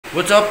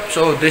What's up?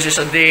 So this is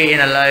a day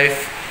in a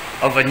life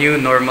of a new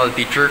normal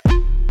teacher.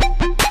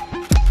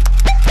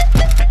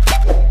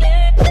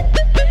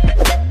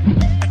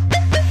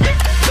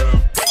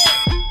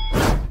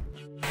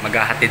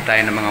 Maghahatid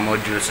tayo ng mga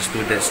modules sa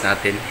students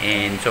natin,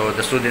 and so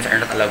the students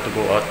are not allowed to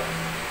go out.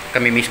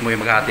 Kami mismo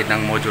yung maghahatid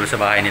ng module sa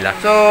bahay nila.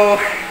 So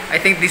I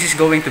think this is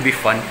going to be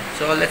fun.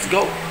 So let's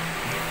go!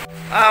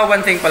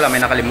 One thing pala, may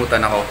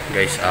nakalimutan ako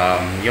guys.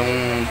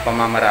 Yung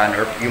pamamaraan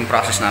or yung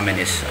process namin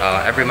is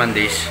every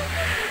Mondays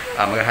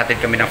maghahatid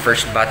kami ng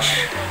first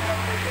batch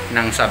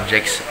ng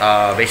subjects,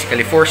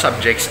 basically 4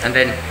 subjects, and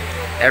then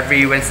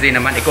every Wednesday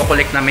naman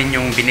i-collect namin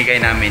yung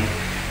binigay namin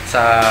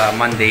sa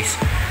Mondays.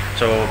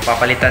 So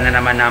papalitan na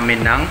naman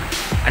namin ng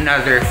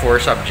another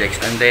 4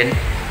 subjects, and then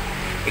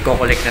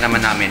i-collect na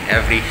naman namin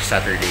every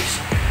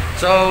Saturdays.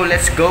 So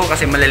let's go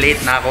kasi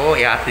malilate na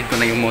ako. I-hatid ko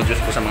na yung modules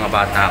ko sa mga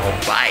bata ko.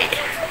 Bye!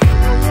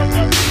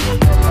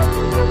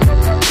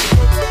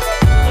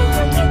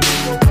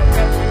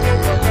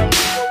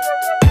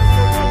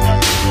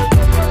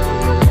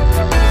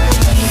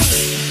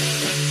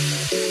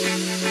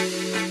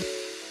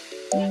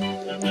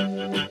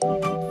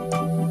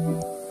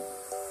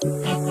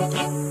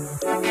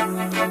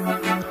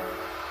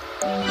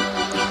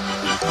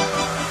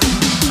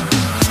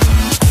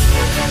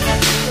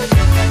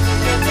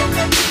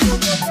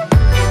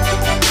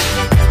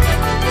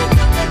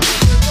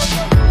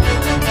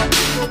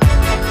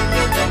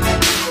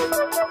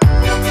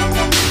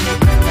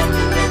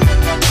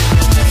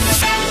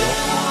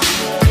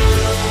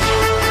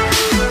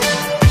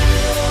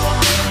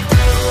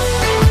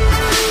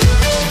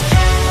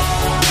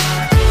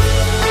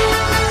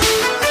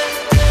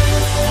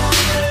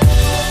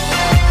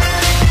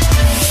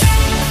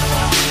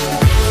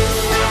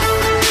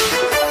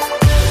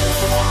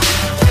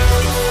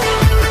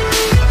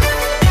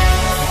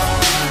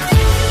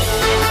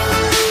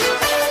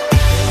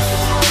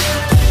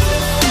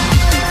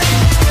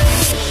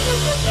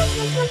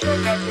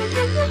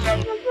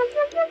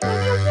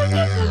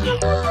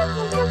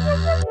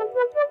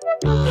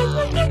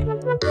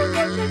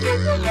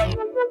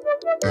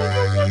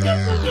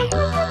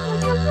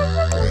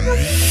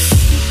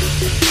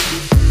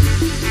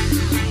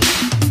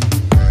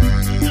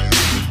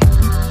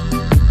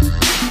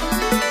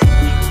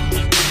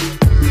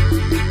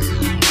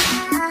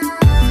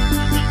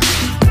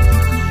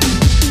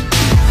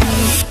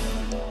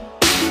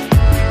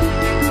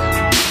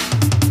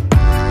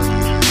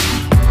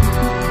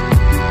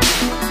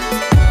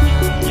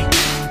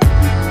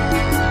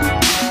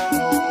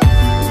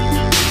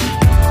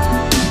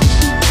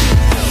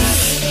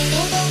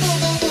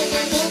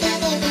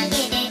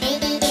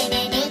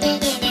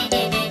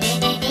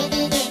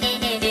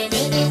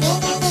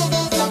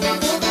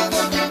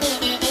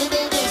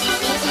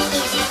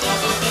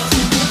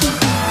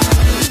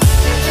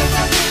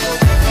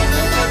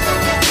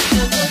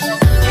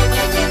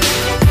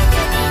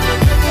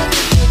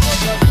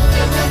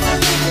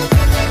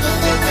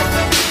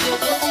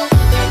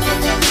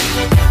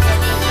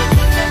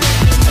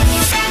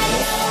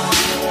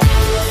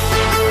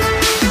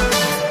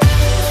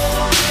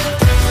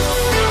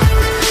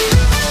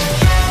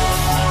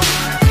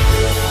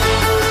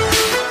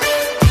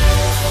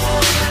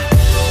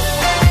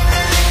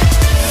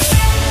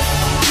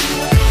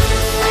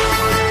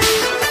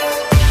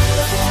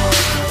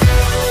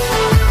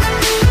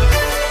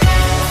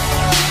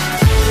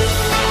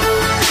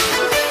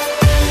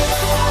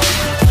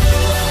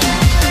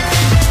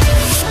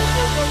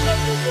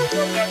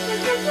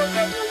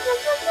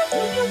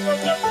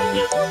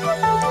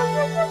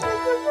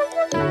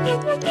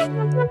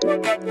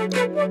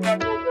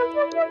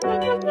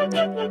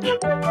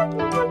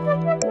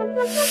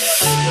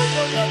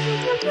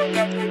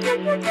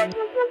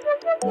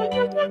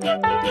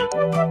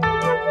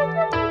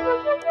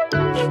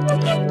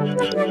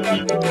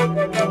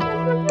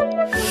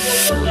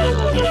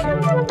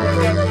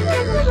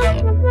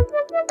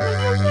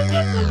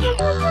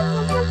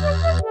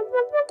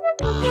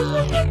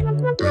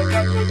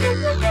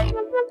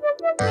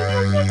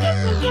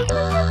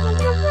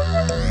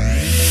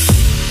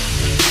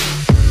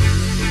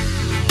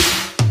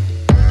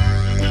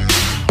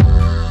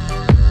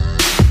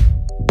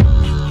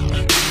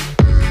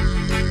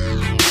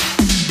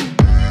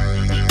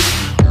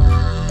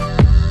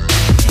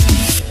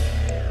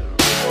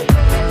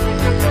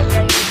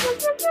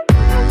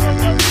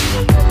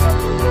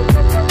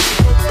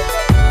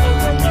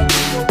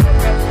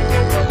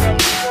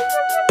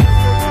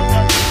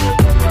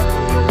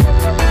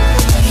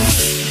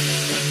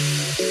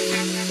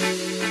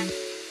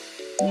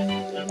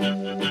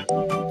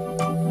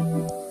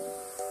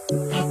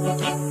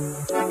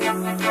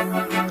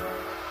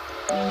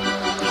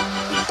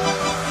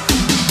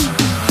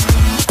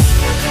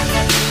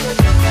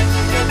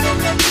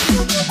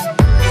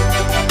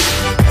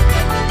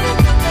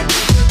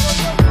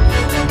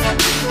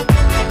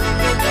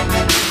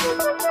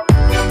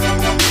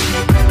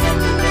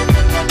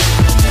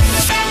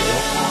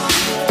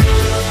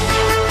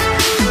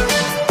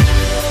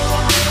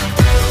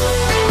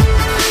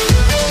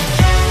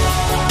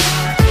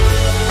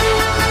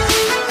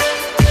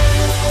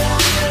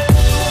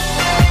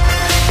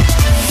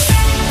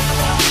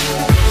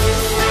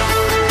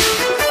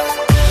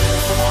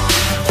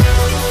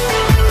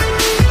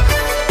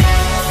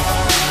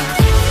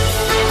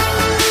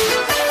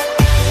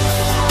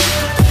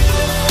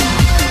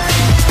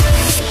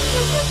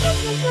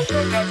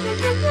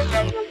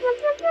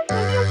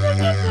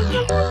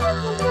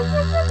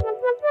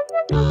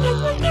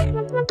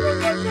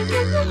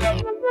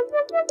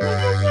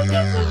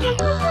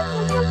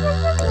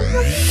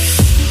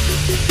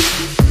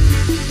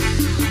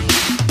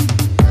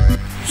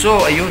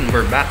 So, ayun,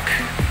 we're back.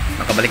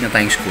 Nakabalik na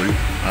tayong school.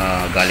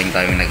 Galing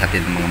tayong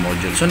naghatid ng mga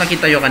module. So,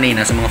 nakita nyo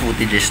kanina sa mga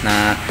footages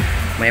na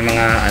may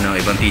mga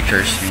ibang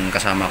teachers yung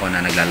kasama ko na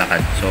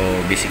naglalakad. So,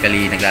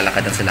 basically,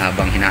 naglalakad na sila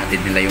habang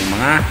hinahatid nila yung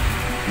mga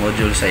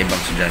module sa ibang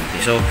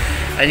estudyante. So,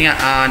 ayun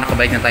nga,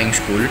 nakabalik na tayong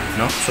school,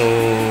 no? So,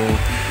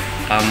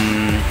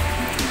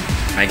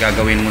 may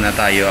gagawin muna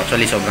tayo.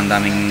 Actually, sobrang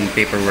daming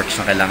paperworks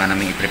na kailangan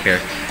namin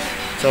i-prepare.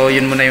 So,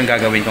 yun muna yung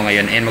gagawin ko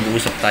ngayon and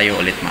mag-uusap tayo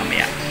ulit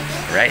mamaya.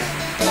 Alright?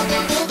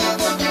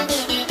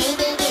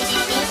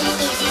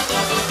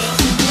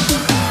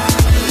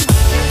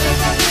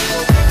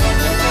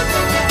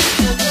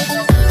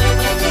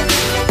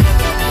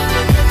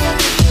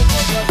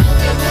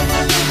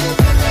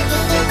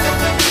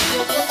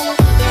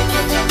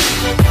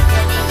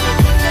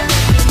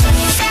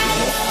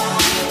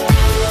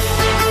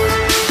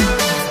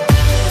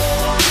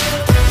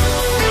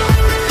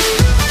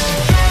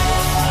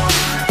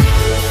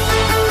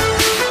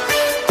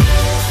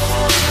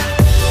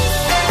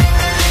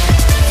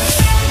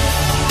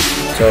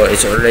 So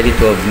it's already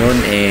 12 noon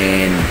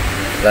and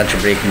lunch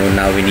break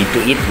muna. We need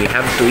to eat. We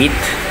have to eat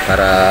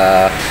para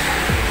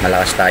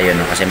malakas tayo,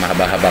 no? Kasi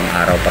mahaba-habang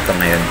araw pa to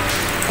ngayon.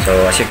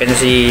 So as you can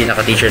see,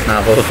 naka-t-shirt na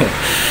ako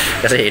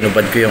kasi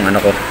inubad ko yung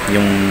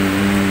yung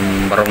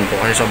barong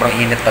ko kasi sobrang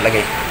init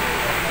talaga eh.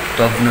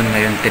 12 noon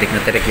ngayon, tirik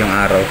na tirik yung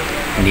araw.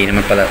 Hindi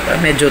naman pala,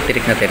 medyo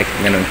tirik na tirik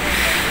ganun.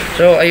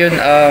 So ayun,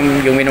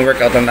 yung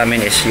mino-workout lang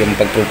namin is yung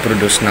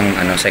pag-produce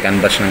ng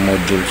second batch ng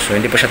modules. So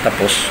hindi pa siya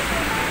tapos.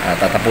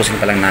 Tatapusin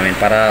pa lang namin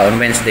para on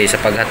Wednesday sa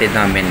paghatid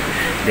namin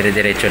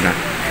dire-diretso na,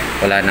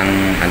 wala nang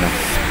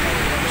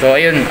So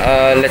ayun,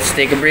 let's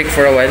take a break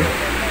for a while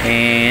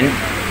and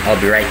I'll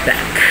be right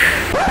back.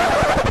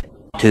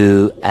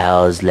 2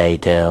 hours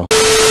later.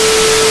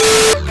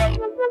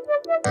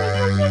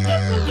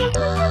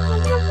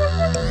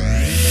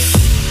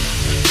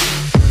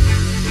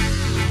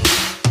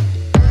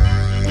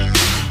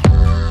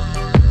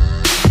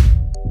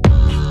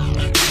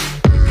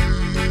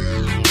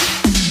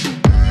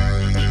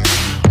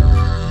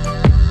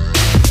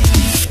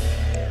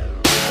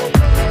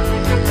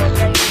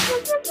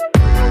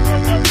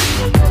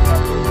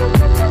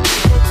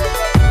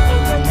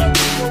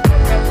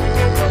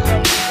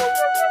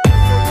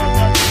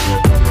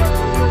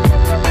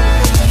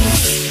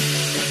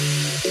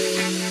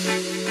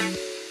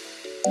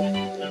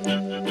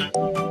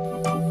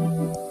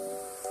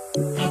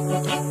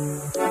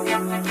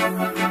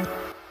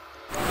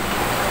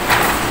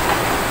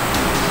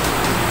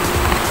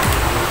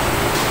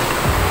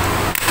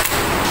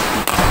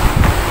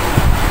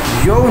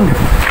 Yun!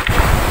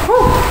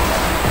 Woo!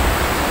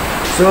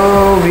 So,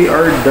 we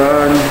are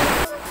done.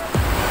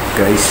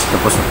 Guys,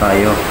 tapos na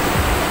tayo.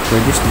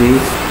 For this day,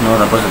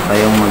 tapos na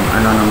tayong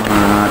ng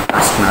mga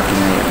task natin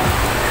ngayon.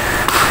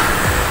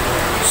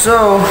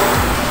 So,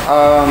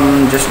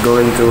 just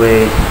going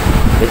through it.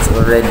 It's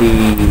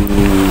already,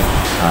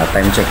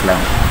 time check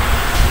lang.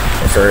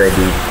 It's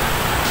already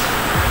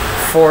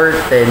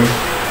 4:10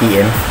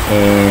 PM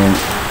and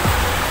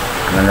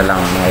na lang,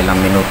 mga ilang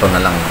minuto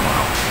na lang.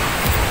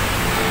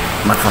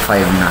 Magka 5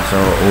 na, so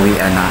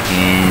uwian na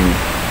and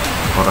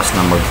oras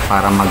na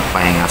para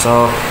magpahinga.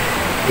 So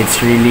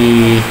it's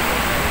really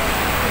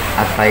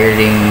a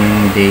tiring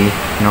day,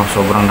 no?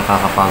 Sobrang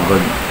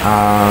nakakapagod.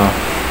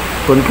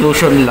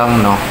 Conclusion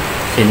lang, no,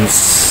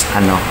 since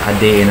a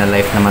day in a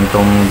life naman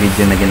tong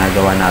video na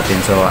ginagawa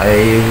natin, so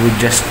I would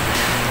just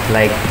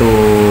like to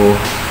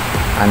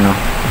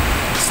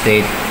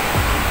state,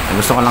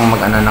 gusto ko lang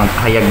ng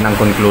hayag ng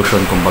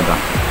conclusion kumbaga.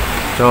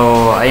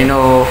 So I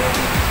know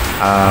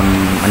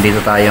andito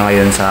tayo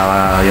ngayon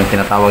sa yung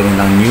tinatawag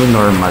nilang new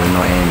normal,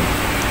 no, and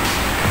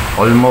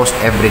almost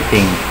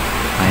everything,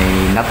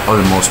 not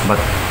almost but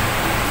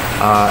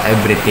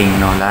everything,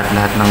 no,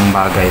 lahat ng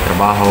bagay,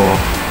 trabaho,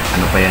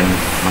 pa yan,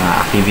 mga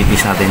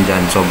activities natin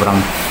dyan, sobrang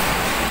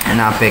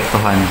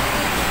naapektuhan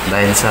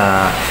dahil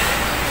sa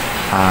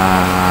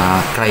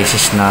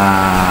crisis na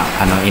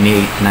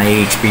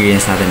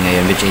na-experience natin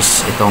ngayon, which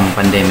is itong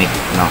pandemic,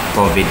 no,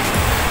 COVID.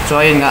 So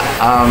ayun nga,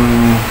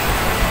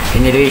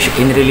 in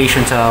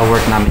relation sa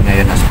work namin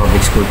ngayon as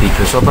public school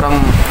teacher, sobrang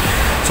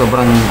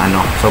ang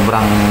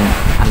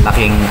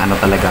laking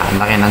talaga, ang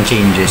laki ng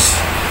changes.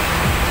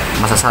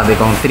 Masasabi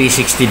kong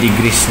 360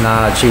 degrees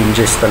na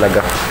changes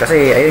talaga.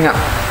 Kasi ayun nga,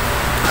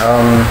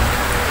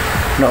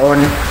 noon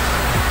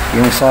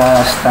yung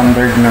sa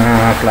standard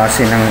na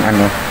klase ng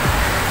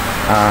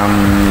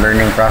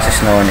learning process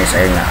noon is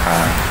ayun nga,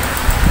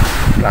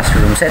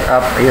 classroom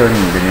setup, ayun,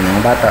 dun yung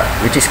mga bata,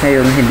 which is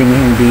ngayon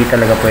hindi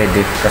talaga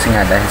pwede kasi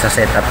nga dahil sa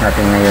setup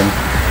natin ngayon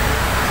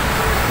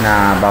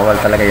na bawal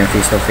talaga yung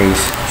face to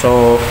face.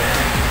 So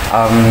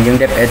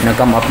yung DepEd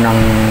nag-come up ng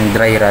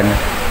dry run,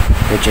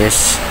 which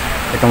is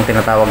itong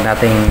tinatawag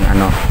nating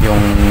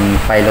yung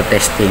pilot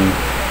testing.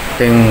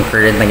 Ito yung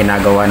current na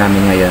ginagawa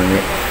namin ngayon,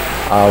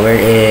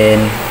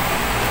 wherein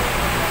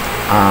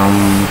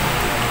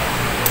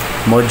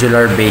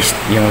modular based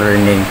yung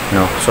learning,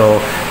 no.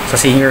 So sa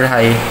senior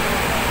high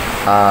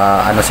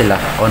sila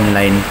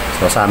online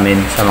So sa amin,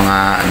 sa mga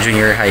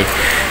junior high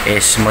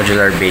is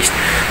modular based.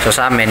 So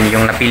sa amin,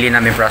 yung napili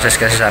namin process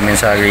kasi sa amin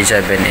sa grade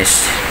 7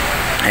 is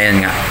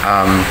ayun nga,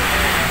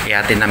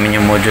 ihatid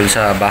namin yung module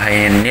sa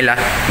bahay nila,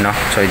 no?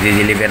 So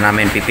i-deliver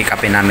namin, pipick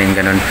upin namin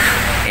ganun.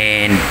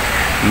 And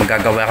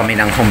magagawa kami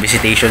ng home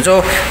visitation.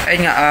 So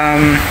ayun nga,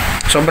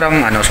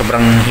 sobrang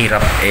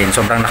hirap and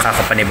sobrang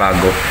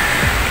nakakapanibago.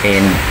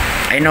 And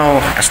I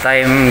know as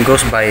time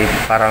goes by,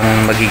 parang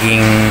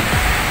magiging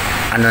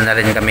na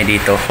rin kami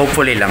dito.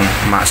 Hopefully lang,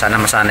 sana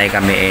masanay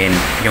kami, and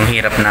yung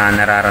hirap na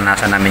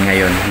nararanasan namin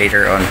ngayon,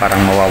 later on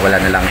parang mawawala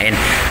na lang, and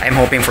I'm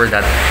hoping for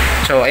that.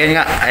 So ayun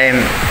nga,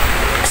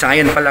 sa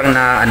ngayon pa lang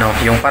na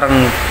yung parang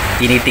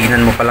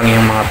tinitignan mo pa lang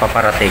yung mga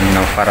paparating, no?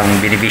 Parang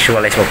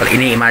binivisualize mo pa lang,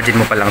 ini-imagine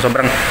mo pa lang,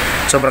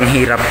 sobrang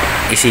hirap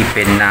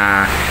isipin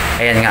na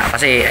ayan nga,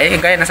 kasi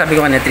gaya na sabi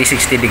ko kanina,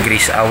 360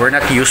 degrees, we're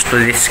not used to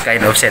this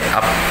kind of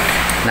setup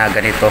na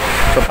ganito.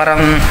 So parang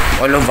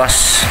all of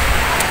us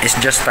is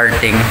just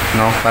starting,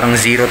 no? Parang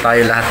zero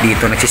tayo lahat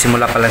dito,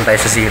 nagsisimula pa lang tayo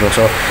sa zero.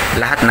 So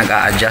lahat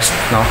nag-a-adjust,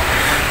 no?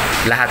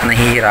 Lahat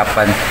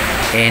nahihirapan.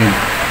 And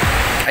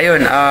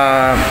ayun,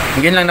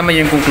 yun lang naman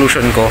yung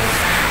conclusion ko,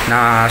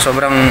 na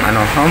sobrang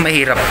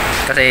mahirap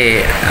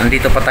kasi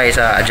andito pa tayo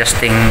sa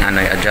adjusting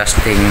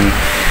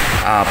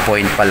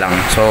point pa lang.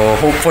 So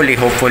hopefully,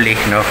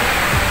 no,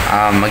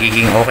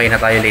 magiging okay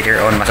na tayo later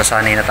on,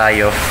 masasanay na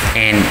tayo,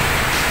 and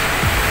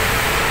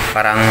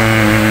parang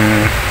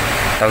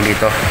tawag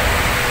dito,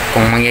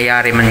 kung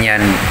mangyayari man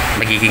yan,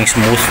 magiging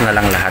smooth na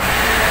lang lahat.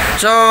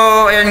 So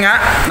ayun nga,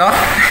 no.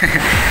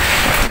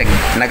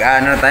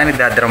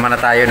 Nagdadrama na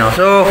tayo, no.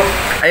 So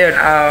ayun,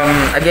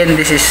 again,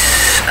 this is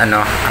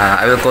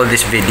I will call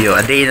this video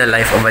a day in the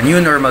life of a new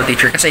normal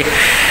teacher, kasi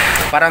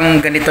parang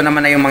ganito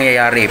naman na yung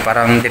mangyayari,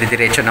 parang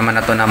dire-diretso naman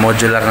na to, na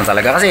modular na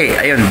talaga, kasi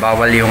ayun,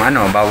 bawal yung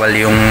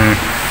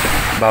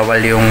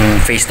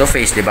face to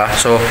face, di ba?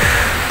 So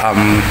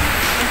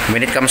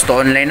when it comes to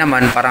online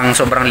naman, parang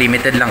sobrang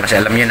limited lang, kasi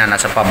alam niyo na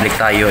nasa public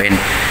tayo, and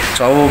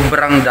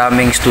sobrang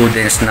daming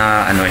students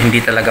na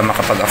hindi talaga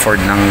makapag-afford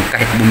ng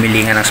kahit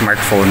bumili nga ng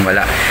smartphone,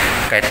 wala.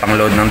 Kahit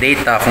pang-load ng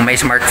data, kung may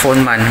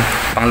smartphone man,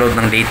 pang-load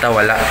ng data,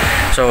 wala.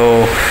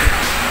 So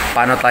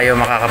paano tayo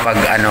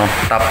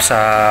top sa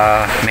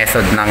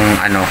method ng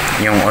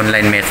yung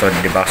online method,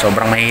 di ba?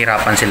 Sobrang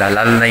mahihirapan sila,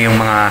 lalo na yung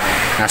mga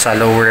nasa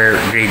lower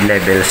grade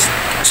levels.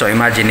 So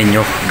imagine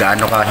niyo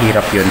gaano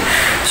kahirap yun.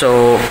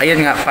 So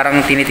ayun nga, parang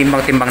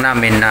tinitimbang-timbang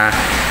namin na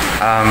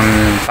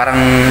parang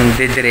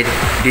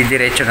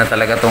didiretso na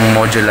talaga tong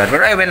modular.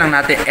 Pero ewan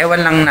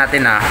lang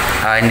natin na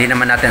hindi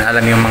naman natin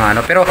alam yung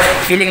mga pero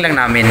feeling lang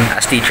namin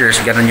as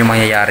teachers, ganun yung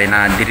mangyayari,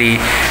 na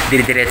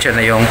didiretso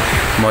na yung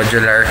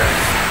modular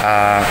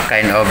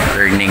kind of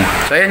learning.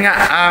 So ayun nga,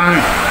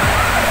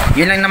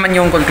 yun lang naman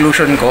yung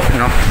conclusion ko,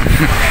 no.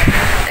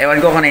 Ewan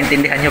ko kung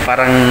naintindihan nyo,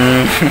 parang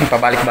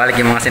pabalik-balik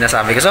yung mga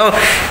sinasabi ko. So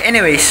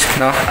anyways,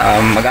 no,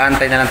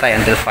 mag-aantay na lang tayo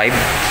until 5,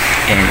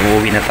 and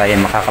uuwi na tayo,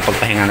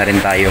 makakapagpahinga na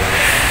rin tayo.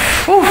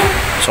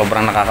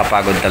 Sobrang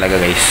nakakapagod talaga,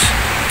 guys.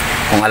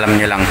 Kung alam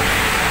nyo lang,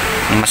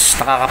 mas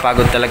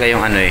nakakapagod talaga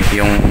yung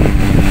yung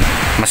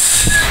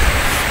mas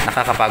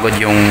nakakapagod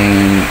yung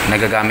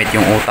nagagamit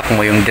yung utak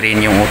mo, yung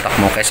drain yung utak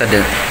mo, kaysa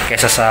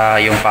sa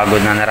yung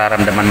pagod na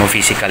nararamdaman mo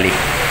physically.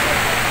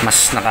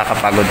 Mas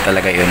nakakapagod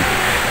talaga yun.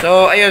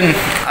 So ayun,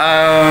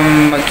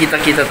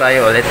 magkita-kita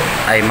tayo ulit.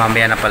 Ay,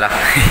 mamaya na pala.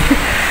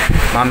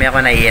 Mamaya ko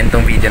na i-end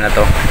tong video na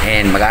to,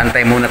 and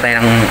mag-aantay muna tayo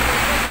ng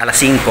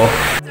alas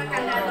 5.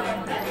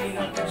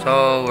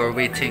 So we're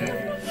waiting.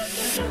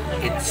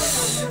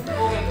 It's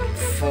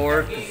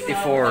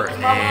 4:54,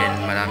 and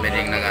marami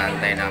ring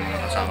nag-aantay na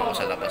mga kasama ko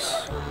sa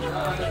labas.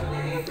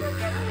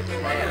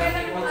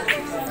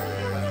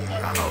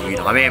 Kakauwi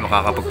na kami,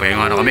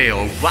 makakapagpahinga na kami.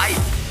 Oh,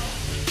 bye!